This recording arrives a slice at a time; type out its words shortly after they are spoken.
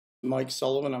Mike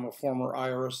Sullivan. I'm a former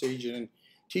IRS agent and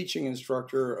teaching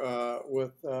instructor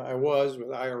I was with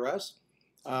IRS.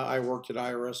 I worked at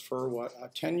IRS for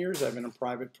 10 years. I've been in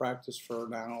private practice for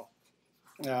now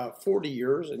 40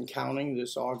 years and counting.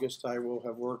 This August I will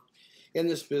have worked in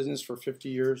this business for 50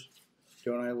 years.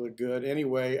 Don't I look good?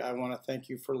 Anyway, I want to thank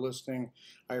you for listening.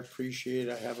 I appreciate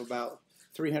it. I have about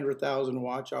 300,000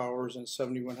 watch hours and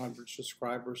 7,100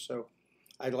 subscribers, so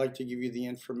I'd like to give you the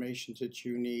information that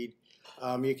you need.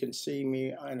 You can see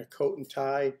me in a coat and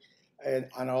tie and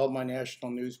on all my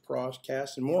national news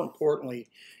broadcasts, and more importantly,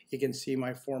 you can see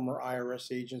my former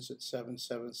IRS agents at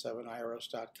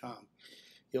 777irs.com.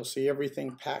 You'll see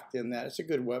everything packed in that. It's a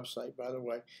good website, by the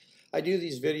way. I do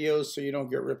these videos so you don't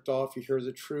get ripped off. You hear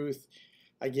the truth.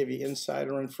 I give you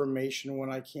insider information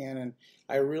when I can, and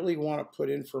I really want to put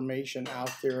information out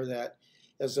there that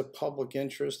is of public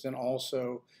interest, and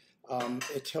also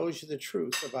it tells you the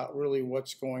truth about really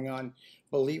what's going on.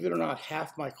 Believe it or not, one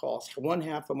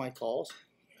half of my calls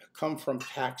come from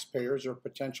taxpayers or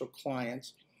potential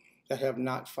clients that have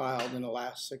not filed in the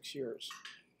last 6 years.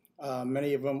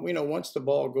 Many of them, once the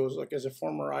ball goes, like as a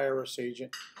former IRS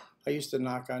agent, I used to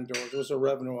knock on doors. I was a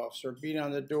revenue officer. Beat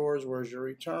on the doors, where's your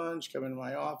returns? Come into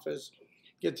my office,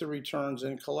 get the returns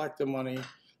and collect the money.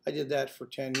 I did that for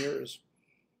 10 years.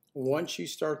 Once you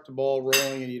start the ball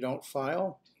rolling and you don't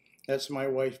file, that's my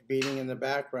wife beating in the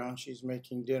background. She's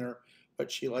making dinner,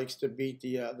 but she likes to beat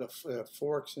the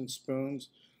forks and spoons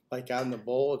like on the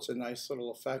bowl. It's a nice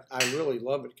little effect. I really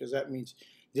love it because that means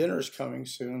dinner's coming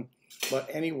soon. But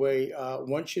anyway,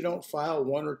 once you don't file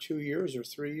 1 or 2 years or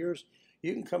 3 years,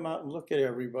 you can come out and look at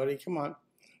everybody. Come on.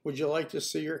 Would you like to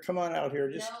see her? Come on out here.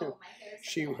 Just no,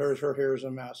 my her hair is a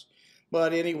mess.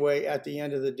 But anyway, at the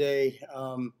end of the day,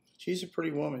 she's a pretty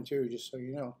woman too, just so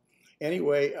you know.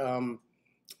 Anyway,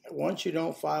 once you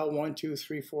don't file 1, 2,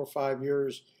 3, 4, 5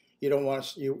 years, you don't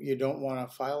want to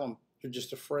file them. You're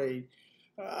just afraid.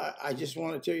 I just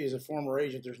want to tell you, as a former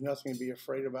agent, there's nothing to be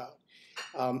afraid about.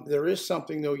 There is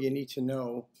something though you need to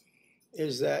know,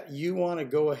 is that you want to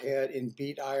go ahead and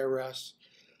beat IRS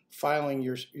filing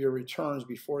your returns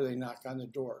before they knock on the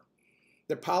door.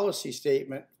 The policy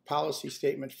statement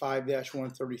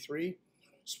 5-133,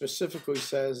 specifically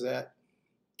says that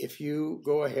if you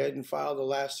go ahead and file the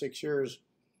last 6 years,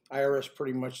 IRS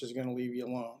pretty much is going to leave you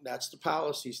alone. That's the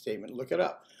policy statement. Look it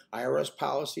up. IRS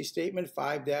policy statement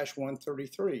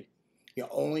 5-133. You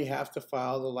only have to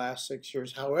file the last 6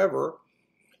 years. However,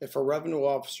 if a revenue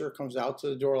officer comes out to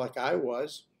the door like I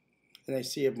was, and they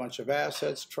see a bunch of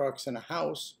assets, trucks, and a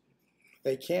house,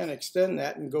 they can extend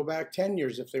that and go back 10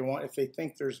 years if they want, if they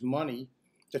think there's money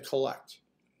to collect.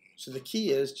 So the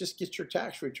key is just get your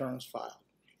tax returns filed.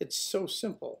 It's so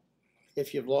simple.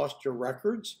 If you've lost your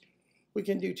records, we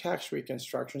can do tax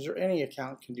reconstructions, or any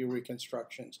account can do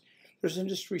reconstructions. There's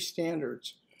industry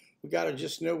standards. We got to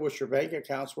just know what your bank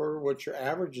accounts were, what your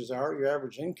averages are, your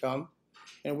average income,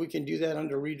 and we can do that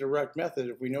under redirect method.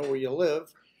 If we know where you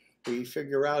live, we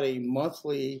figure out a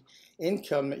monthly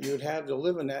income that you would have to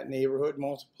live in that neighborhood,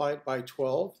 multiply it by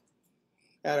 12,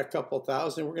 add a couple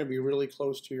thousand, we're going to be really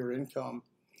close to your income.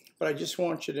 But I just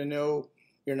want you to know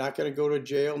you're not going to go to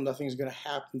jail. Nothing's going to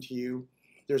happen to you.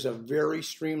 There's a very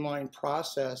streamlined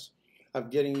process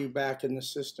of getting you back in the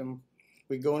system.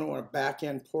 We go into a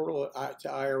back-end portal to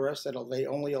IRS that they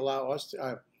only allow us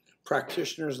to,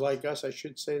 practitioners like us, I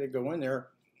should say, to go in there.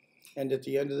 And at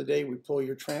the end of the day, we pull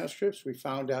your transcripts. We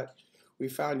found out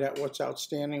what's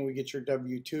outstanding. We get your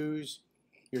W-2s,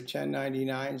 your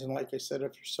 1099s, and like I said,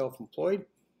 if you're self-employed,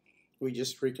 we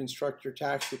just reconstruct your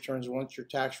tax returns once your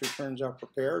tax returns are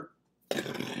prepared.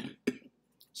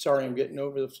 Sorry, I'm getting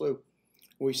over the flu.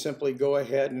 We simply go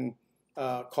ahead and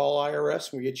call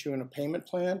IRS, and we get you in a payment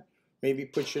plan, maybe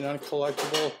put you in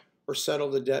uncollectible, or settle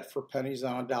the debt for pennies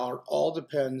on a dollar. All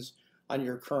depends on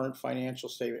your current financial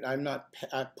statement. I'm not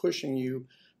pushing you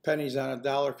pennies on a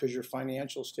dollar, because your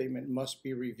financial statement must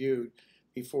be reviewed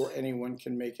before anyone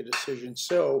can make a decision.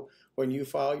 So when you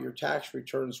file your tax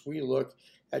returns, we look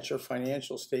at your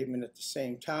financial statement at the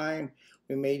same time.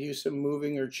 We may do some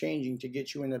moving or changing to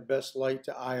get you in the best light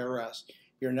to IRS.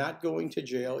 You're not going to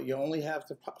jail. You only have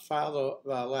to file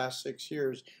the last 6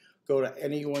 years. Go to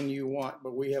anyone you want,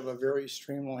 but we have a very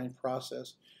streamlined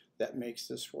process that makes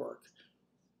this work.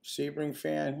 Sebring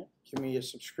fan, give me a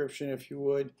subscription if you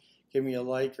would. Give me a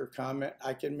like or comment.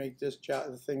 I can make this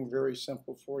thing very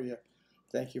simple for you.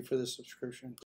 Thank you for the subscription.